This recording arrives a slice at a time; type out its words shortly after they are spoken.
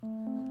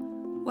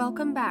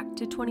Welcome back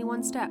to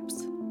 21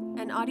 Steps,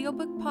 an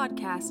audiobook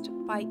podcast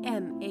by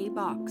M.A.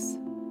 Box.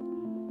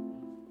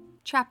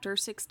 Chapter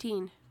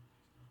 16.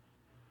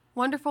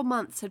 Wonderful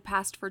months had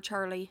passed for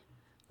Charlie.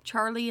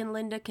 Charlie and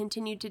Linda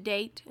continued to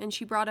date, and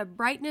she brought a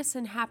brightness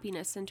and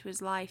happiness into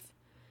his life.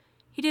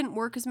 He didn't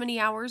work as many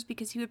hours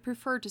because he would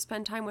prefer to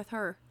spend time with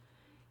her.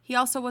 He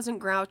also wasn't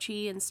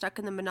grouchy and stuck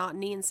in the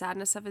monotony and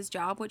sadness of his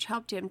job, which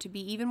helped him to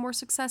be even more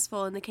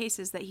successful in the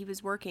cases that he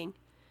was working.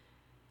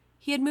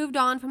 He had moved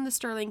on from the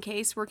Sterling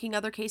case, working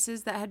other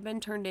cases that had been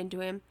turned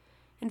into him.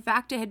 In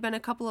fact, it had been a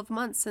couple of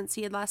months since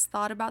he had last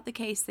thought about the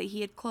case that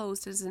he had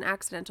closed as an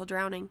accidental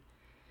drowning.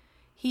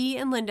 He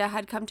and Linda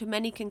had come to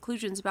many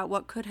conclusions about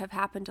what could have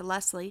happened to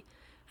Leslie,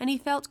 and he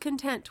felt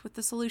content with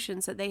the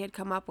solutions that they had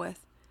come up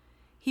with.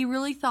 He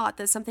really thought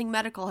that something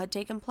medical had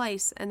taken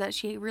place and that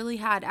she really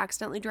had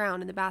accidentally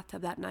drowned in the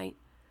bathtub that night.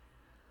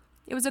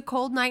 It was a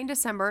cold night in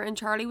December, and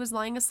Charlie was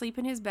lying asleep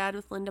in his bed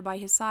with Linda by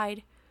his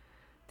side.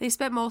 They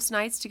spent most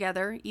nights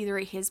together, either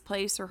at his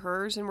place or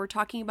hers, and were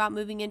talking about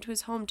moving into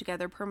his home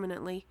together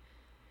permanently.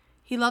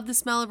 He loved the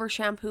smell of her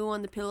shampoo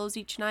on the pillows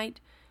each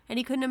night, and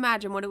he couldn't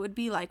imagine what it would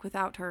be like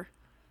without her.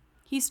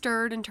 He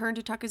stirred and turned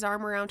to tuck his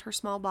arm around her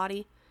small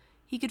body.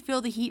 He could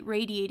feel the heat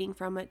radiating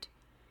from it.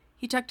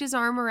 He tucked his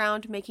arm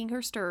around, making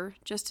her stir,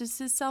 just as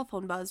his cell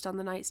phone buzzed on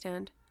the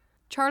nightstand.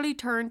 Charlie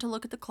turned to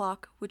look at the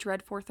clock, which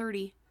read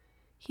 4:30.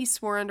 He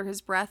swore under his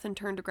breath and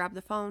turned to grab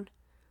the phone.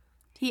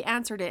 He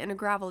answered it in a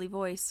gravelly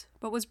voice,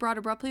 but was brought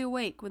abruptly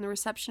awake when the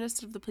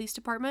receptionist of the police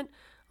department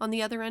on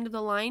the other end of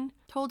the line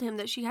told him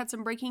that she had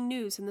some breaking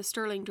news in the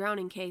Sterling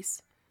drowning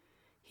case.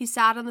 He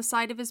sat on the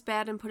side of his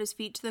bed and put his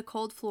feet to the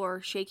cold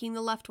floor, shaking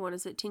the left one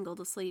as it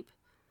tingled asleep.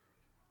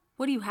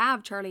 "What do you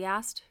have?" Charlie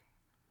asked.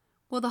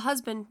 "Well, the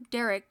husband,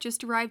 Derek,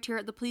 just arrived here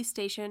at the police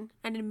station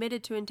and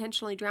admitted to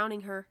intentionally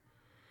drowning her.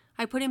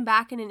 I put him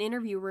back in an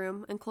interview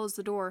room and closed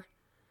the door.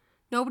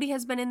 Nobody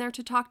has been in there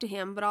to talk to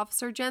him, but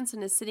Officer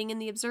Jensen is sitting in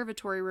the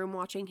observatory room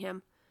watching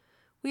him.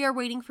 We are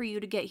waiting for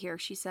you to get here,"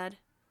 she said.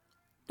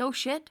 "No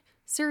shit?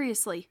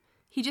 Seriously?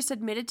 He just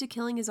admitted to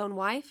killing his own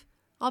wife?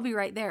 I'll be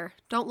right there.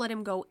 Don't let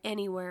him go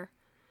anywhere."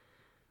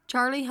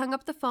 Charlie hung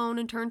up the phone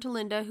and turned to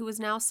Linda, who was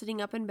now sitting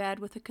up in bed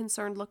with a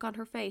concerned look on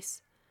her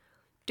face.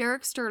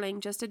 "Derek Sterling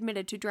just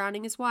admitted to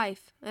drowning his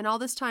wife, and all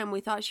this time we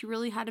thought she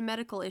really had a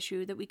medical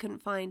issue that we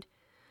couldn't find.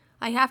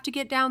 I have to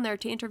get down there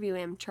to interview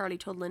him," Charlie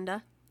told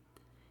Linda.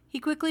 He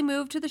quickly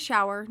moved to the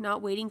shower,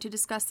 not waiting to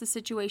discuss the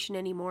situation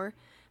anymore,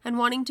 and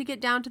wanting to get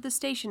down to the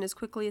station as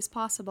quickly as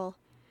possible.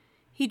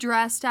 He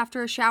dressed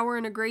after a shower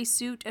in a gray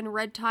suit and a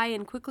red tie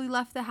and quickly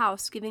left the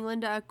house, giving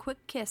Linda a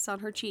quick kiss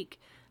on her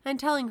cheek and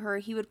telling her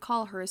he would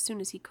call her as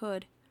soon as he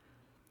could.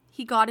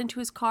 He got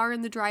into his car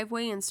in the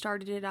driveway and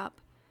started it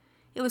up.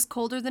 It was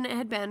colder than it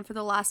had been for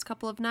the last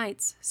couple of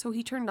nights, so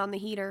he turned on the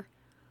heater.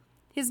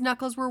 His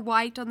knuckles were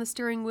white on the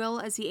steering wheel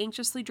as he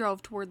anxiously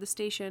drove toward the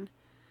station.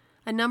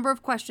 A number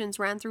of questions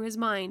ran through his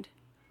mind.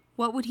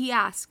 What would he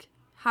ask?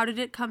 How did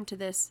it come to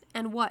this?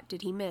 And what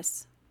did he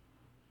miss?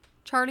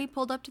 Charlie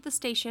pulled up to the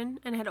station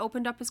and had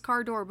opened up his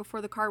car door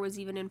before the car was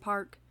even in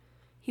park.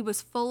 He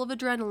was full of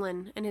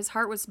adrenaline, and his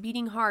heart was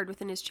beating hard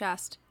within his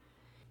chest.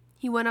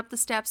 He went up the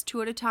steps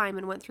 2 at a time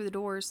and went through the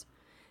doors.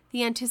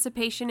 The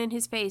anticipation in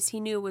his face he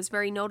knew was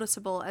very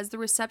noticeable as the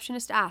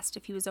receptionist asked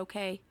if he was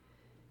okay.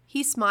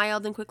 He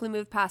smiled and quickly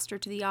moved past her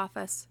to the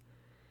office.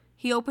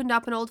 He opened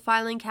up an old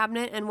filing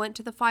cabinet and went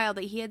to the file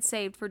that he had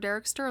saved for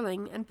Derek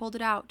Sterling and pulled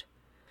it out.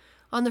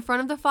 On the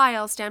front of the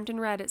file, stamped in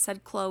red, it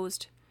said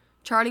closed.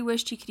 Charlie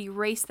wished he could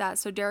erase that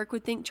so Derek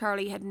would think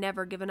Charlie had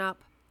never given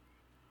up.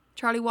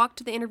 Charlie walked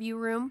to the interview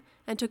room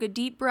and took a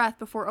deep breath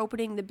before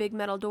opening the big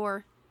metal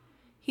door.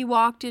 He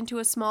walked into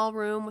a small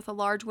room with a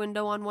large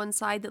window on one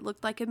side that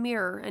looked like a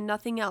mirror and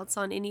nothing else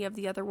on any of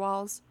the other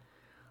walls.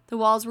 The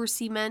walls were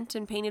cement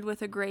and painted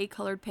with a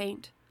gray-colored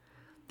paint.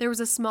 There was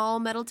a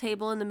small metal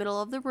table in the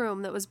middle of the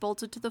room that was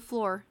bolted to the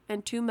floor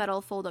and 2 metal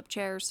fold-up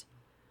chairs.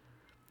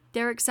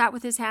 Derek sat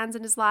with his hands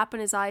in his lap and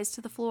his eyes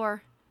to the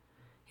floor.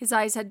 His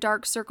eyes had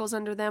dark circles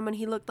under them and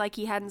he looked like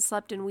he hadn't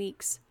slept in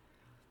weeks.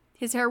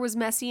 His hair was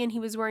messy and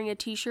he was wearing a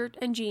t-shirt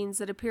and jeans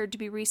that appeared to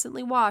be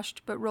recently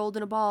washed but rolled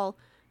in a ball,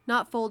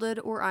 not folded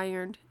or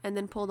ironed, and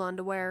then pulled on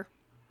to wear.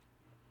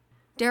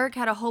 Derek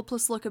had a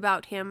hopeless look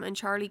about him and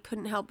Charlie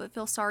couldn't help but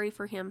feel sorry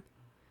for him.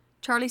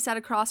 Charlie sat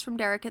across from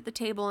Derek at the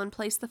table and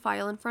placed the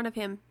file in front of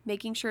him,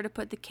 making sure to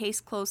put the case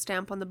closed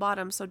stamp on the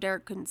bottom so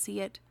Derek couldn't see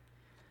it.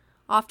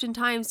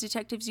 Oftentimes,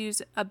 detectives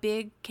use a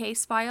big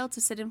case file to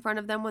sit in front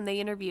of them when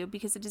they interview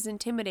because it is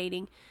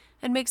intimidating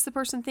and makes the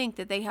person think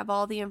that they have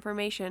all the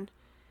information.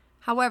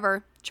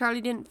 However,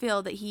 Charlie didn't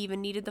feel that he even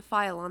needed the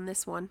file on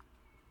this one.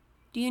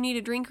 "Do you need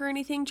a drink or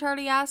anything?"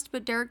 Charlie asked,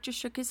 but Derek just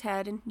shook his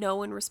head and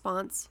no in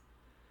response.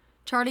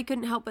 Charlie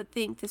couldn't help but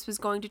think this was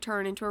going to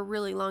turn into a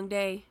really long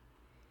day.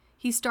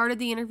 He started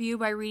the interview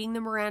by reading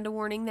the Miranda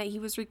warning that he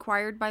was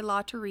required by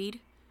law to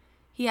read.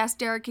 He asked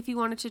Derek if he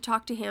wanted to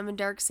talk to him, and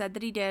Derek said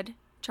that he did.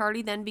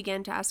 Charlie then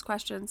began to ask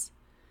questions.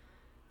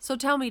 "So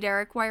tell me,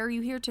 Derek, why are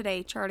you here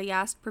today?" Charlie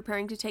asked,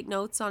 preparing to take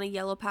notes on a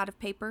yellow pad of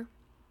paper.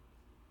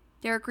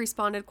 Derek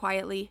responded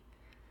quietly,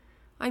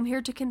 I'm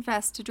here to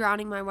confess to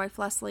drowning my wife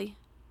Leslie.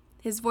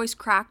 His voice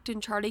cracked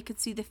and Charlie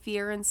could see the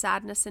fear and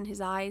sadness in his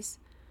eyes.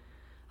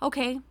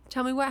 Okay,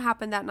 tell me what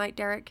happened that night,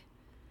 Derek.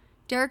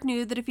 Derek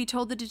knew that if he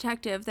told the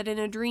detective that in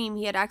a dream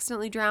he had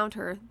accidentally drowned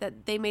her,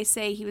 that they may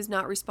say he was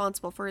not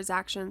responsible for his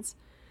actions.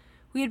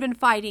 We had been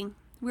fighting.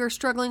 We were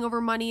struggling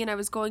over money and I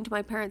was going to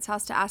my parents'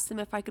 house to ask them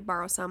if I could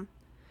borrow some.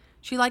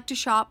 She liked to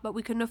shop, but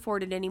we couldn't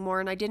afford it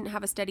anymore and I didn't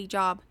have a steady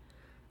job.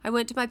 I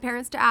went to my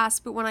parents to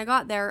ask, but when I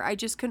got there, I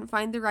just couldn't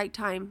find the right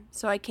time,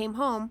 so I came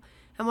home,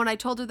 and when I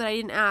told her that I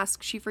didn't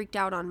ask, she freaked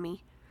out on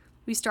me.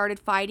 We started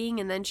fighting,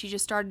 and then she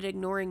just started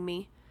ignoring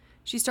me.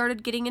 She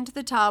started getting into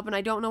the tub, and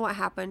I don't know what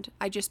happened.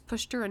 I just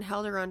pushed her and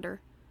held her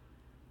under.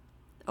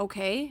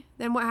 Okay,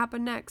 then what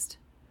happened next?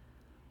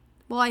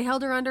 Well, I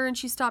held her under and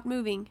she stopped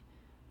moving.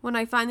 When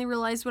I finally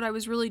realized what I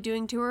was really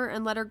doing to her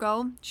and let her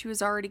go, she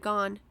was already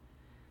gone.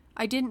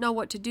 I didn't know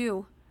what to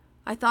do.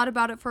 I thought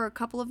about it for a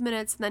couple of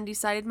minutes and then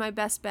decided my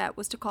best bet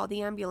was to call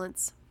the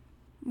ambulance.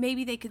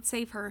 Maybe they could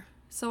save her,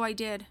 so I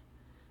did.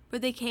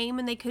 But they came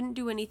and they couldn't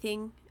do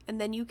anything, and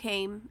then you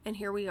came, and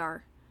here we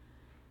are.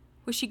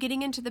 Was she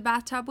getting into the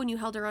bathtub when you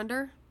held her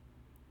under?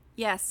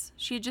 Yes,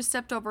 she had just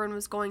stepped over and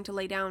was going to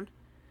lay down.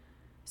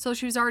 So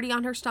she was already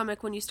on her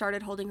stomach when you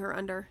started holding her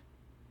under.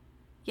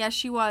 Yes,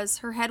 she was.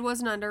 Her head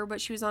wasn't under,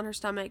 but she was on her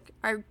stomach.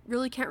 I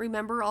really can't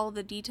remember all of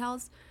the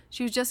details.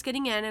 She was just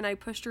getting in, and I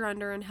pushed her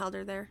under and held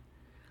her there.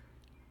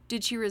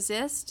 Did she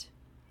resist?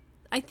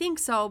 I think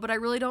so, but I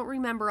really don't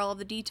remember all of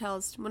the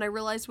details. When I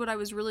realized what I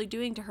was really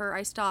doing to her,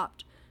 I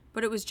stopped,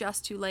 but it was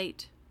just too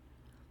late.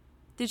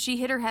 Did she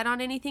hit her head on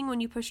anything when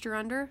you pushed her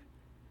under?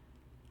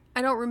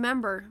 I don't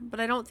remember, but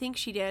I don't think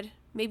she did.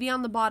 Maybe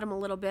on the bottom a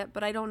little bit,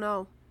 but I don't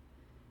know.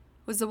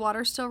 Was the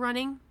water still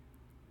running?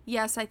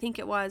 Yes, I think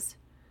it was.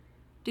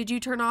 Did you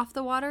turn off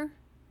the water?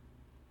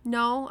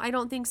 No, I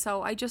don't think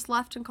so. I just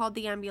left and called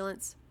the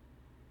ambulance.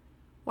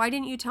 Why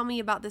didn't you tell me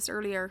about this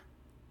earlier?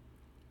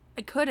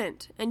 I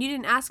couldn't, and you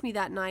didn't ask me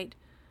that night,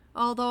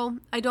 although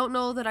I don't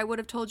know that I would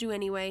have told you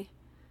anyway.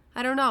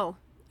 I don't know.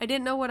 I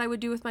didn't know what I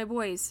would do with my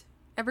boys.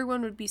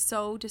 Everyone would be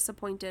so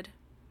disappointed.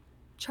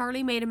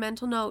 Charlie made a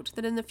mental note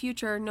that in the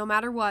future, no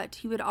matter what,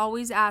 he would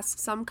always ask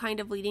some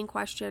kind of leading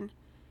question.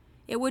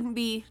 It wouldn't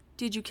be,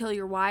 "Did you kill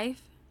your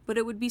wife?" but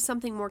it would be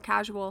something more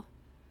casual.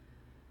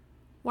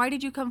 Why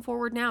did you come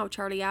forward now?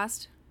 Charlie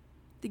asked.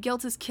 The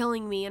guilt is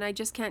killing me, and I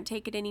just can't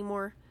take it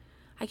anymore.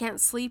 I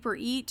can't sleep or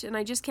eat, and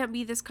I just can't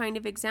be this kind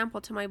of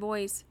example to my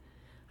boys.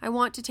 I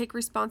want to take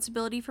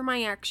responsibility for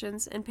my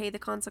actions and pay the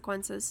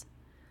consequences.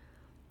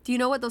 Do you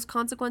know what those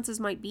consequences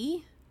might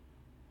be?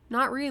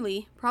 Not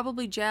really.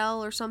 Probably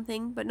jail or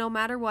something, but no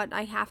matter what,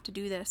 I have to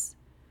do this.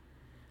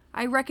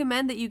 I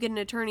recommend that you get an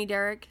attorney,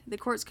 Derek. The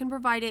courts can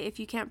provide it if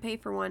you can't pay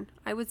for one.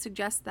 I would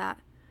suggest that.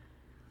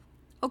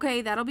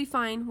 Okay, that'll be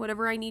fine,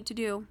 whatever I need to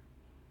do.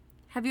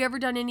 Have you ever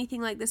done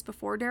anything like this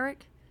before,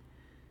 Derek?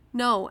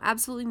 No,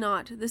 absolutely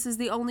not. This is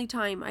the only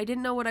time. I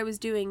didn't know what I was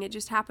doing. It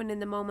just happened in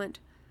the moment.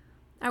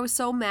 I was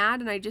so mad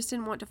and I just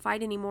didn't want to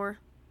fight anymore.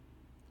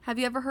 Have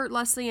you ever hurt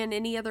Leslie in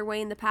any other way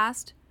in the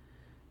past?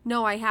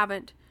 No, I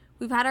haven't.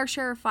 We've had our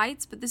share of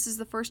fights, but this is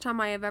the first time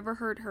I have ever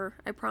hurt her,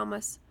 I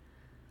promise.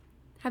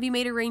 Have you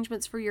made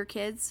arrangements for your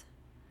kids?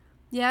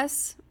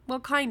 Yes, well,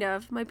 kind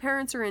of. My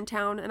parents are in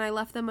town and I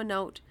left them a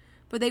note,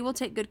 but they will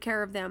take good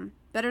care of them.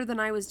 Better than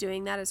I was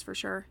doing, that is for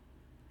sure.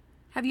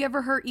 Have you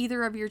ever hurt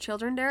either of your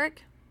children,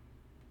 Derek?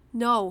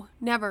 No,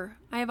 never.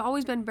 I have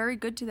always been very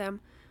good to them.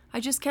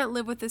 I just can't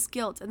live with this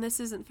guilt, and this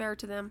isn't fair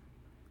to them.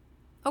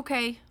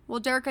 Okay, well,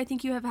 Derek, I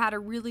think you have had a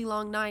really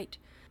long night.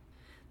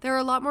 There are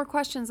a lot more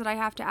questions that I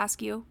have to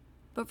ask you,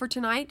 but for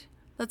tonight,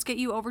 let's get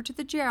you over to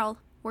the jail,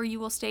 where you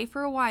will stay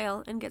for a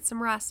while and get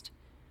some rest.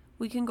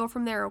 We can go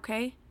from there,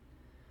 okay?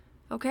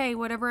 Okay,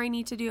 whatever I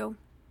need to do.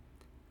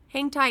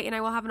 Hang tight, and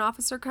I will have an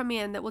officer come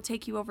in that will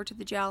take you over to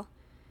the jail.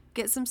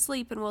 Get some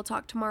sleep, and we'll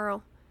talk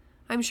tomorrow.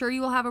 I'm sure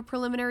you will have a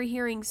preliminary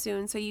hearing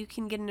soon so you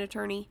can get an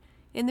attorney.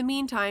 In the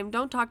meantime,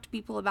 don't talk to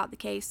people about the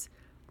case.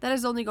 That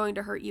is only going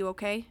to hurt you,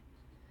 okay?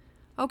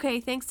 Okay,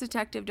 thanks,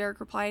 Detective,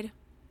 Derek replied.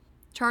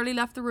 Charlie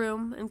left the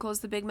room and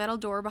closed the big metal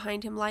door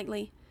behind him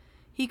lightly.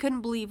 He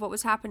couldn't believe what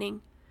was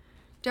happening.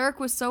 Derek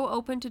was so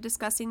open to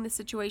discussing the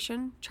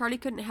situation, Charlie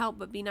couldn't help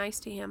but be nice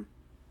to him.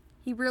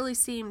 He really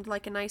seemed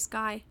like a nice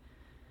guy.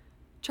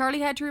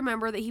 Charlie had to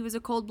remember that he was a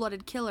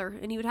cold-blooded killer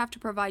and he would have to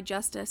provide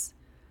justice.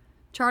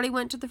 Charlie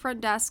went to the front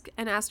desk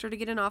and asked her to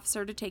get an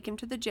officer to take him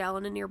to the jail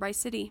in a nearby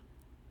city.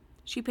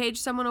 She paged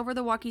someone over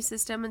the walkie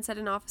system and said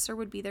an officer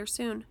would be there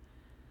soon.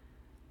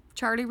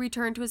 Charlie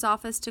returned to his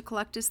office to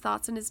collect his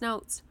thoughts and his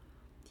notes.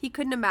 He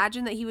couldn't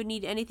imagine that he would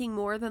need anything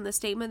more than the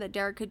statement that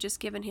Derek had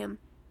just given him.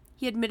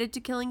 He admitted to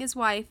killing his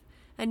wife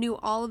and knew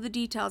all of the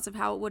details of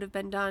how it would have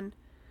been done.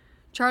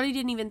 Charlie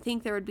didn't even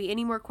think there would be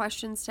any more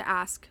questions to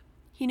ask.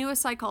 He knew a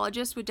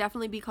psychologist would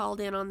definitely be called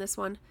in on this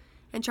one,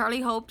 and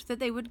Charlie hoped that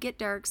they would get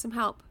Derek some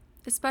help,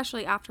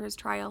 especially after his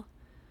trial.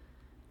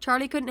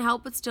 Charlie couldn't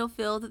help but still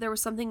feel that there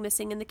was something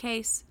missing in the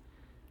case.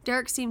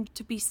 Derek seemed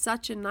to be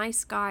such a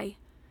nice guy.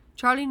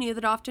 Charlie knew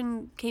that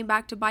often came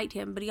back to bite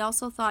him, but he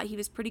also thought he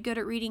was pretty good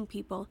at reading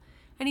people,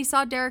 and he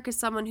saw Derek as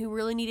someone who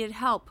really needed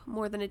help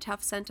more than a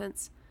tough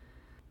sentence.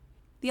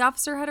 The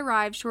officer had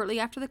arrived shortly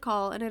after the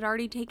call and had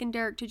already taken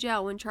Derek to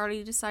jail when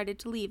Charlie decided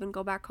to leave and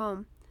go back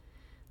home.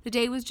 The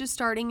day was just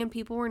starting and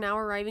people were now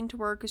arriving to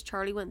work as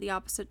Charlie went the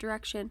opposite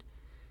direction.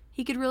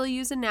 He could really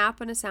use a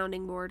nap and a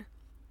sounding board.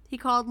 He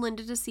called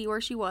Linda to see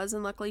where she was,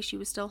 and luckily she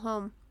was still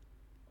home.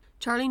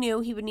 Charlie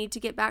knew he would need to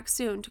get back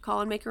soon to call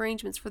and make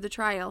arrangements for the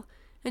trial,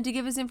 and to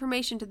give his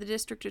information to the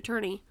district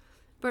attorney,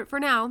 but for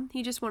now,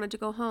 he just wanted to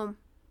go home.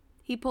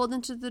 He pulled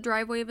into the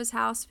driveway of his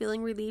house,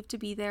 feeling relieved to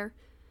be there.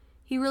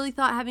 He really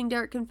thought having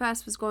Derek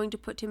confess was going to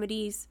put him at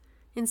ease.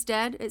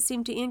 Instead, it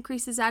seemed to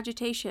increase his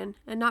agitation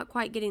and not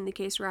quite getting the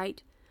case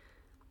right.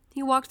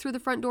 He walked through the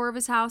front door of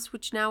his house,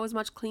 which now was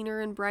much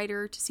cleaner and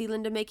brighter, to see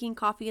Linda making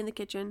coffee in the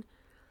kitchen.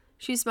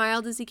 She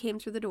smiled as he came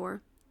through the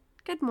door.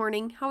 "Good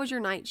morning. How was your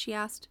night?" she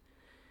asked.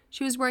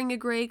 She was wearing a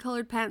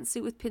gray-colored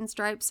pantsuit with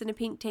pinstripes and a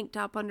pink tank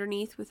top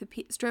underneath with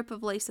a strip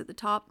of lace at the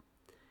top.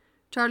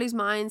 Charlie's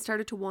mind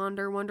started to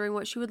wander, wondering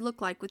what she would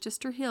look like with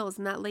just her heels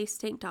and that lace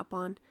tank top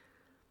on.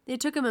 It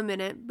took him a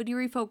minute, but he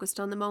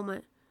refocused on the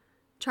moment.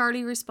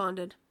 Charlie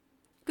responded,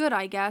 "Good,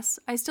 I guess.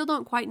 I still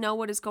don't quite know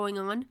what is going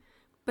on,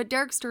 but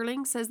Derek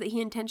Sterling says that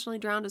he intentionally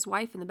drowned his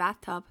wife in the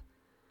bathtub."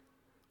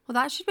 "Well,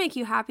 that should make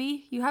you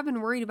happy. You have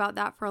been worried about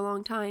that for a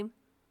long time."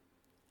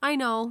 "I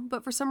know,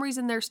 but for some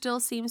reason there still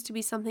seems to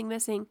be something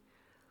missing.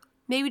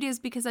 Maybe it is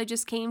because I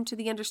just came to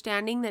the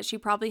understanding that she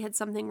probably had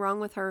something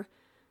wrong with her.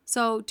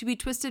 So, to be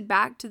twisted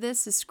back to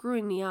this is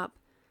screwing me up."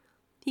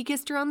 He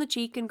kissed her on the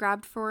cheek and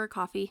grabbed for her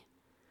coffee.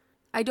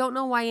 "I don't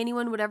know why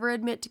anyone would ever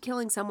admit to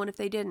killing someone if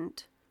they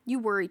didn't. You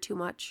worry too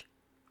much."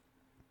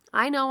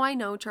 I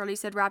know, Charlie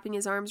said, wrapping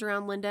his arms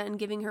around Linda and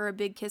giving her a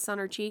big kiss on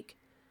her cheek.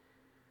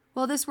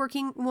 "Well, this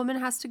working woman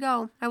has to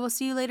go. I will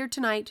see you later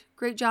tonight.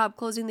 Great job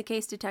closing the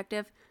case,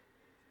 Detective."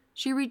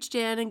 She reached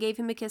in and gave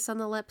him a kiss on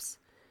the lips.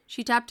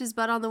 She tapped his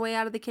butt on the way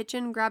out of the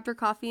kitchen, grabbed her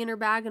coffee in her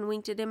bag, and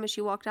winked at him as she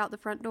walked out the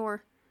front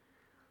door.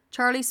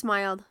 Charlie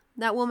smiled.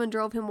 That woman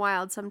drove him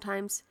wild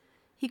sometimes.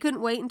 He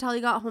couldn't wait until he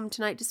got home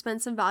tonight to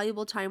spend some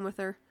valuable time with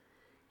her.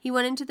 He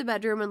went into the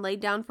bedroom and laid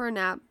down for a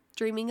nap,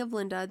 dreaming of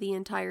Linda the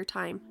entire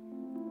time.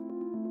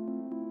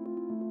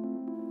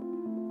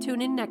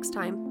 Tune in next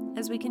time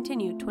as we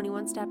continue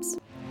 21 Steps.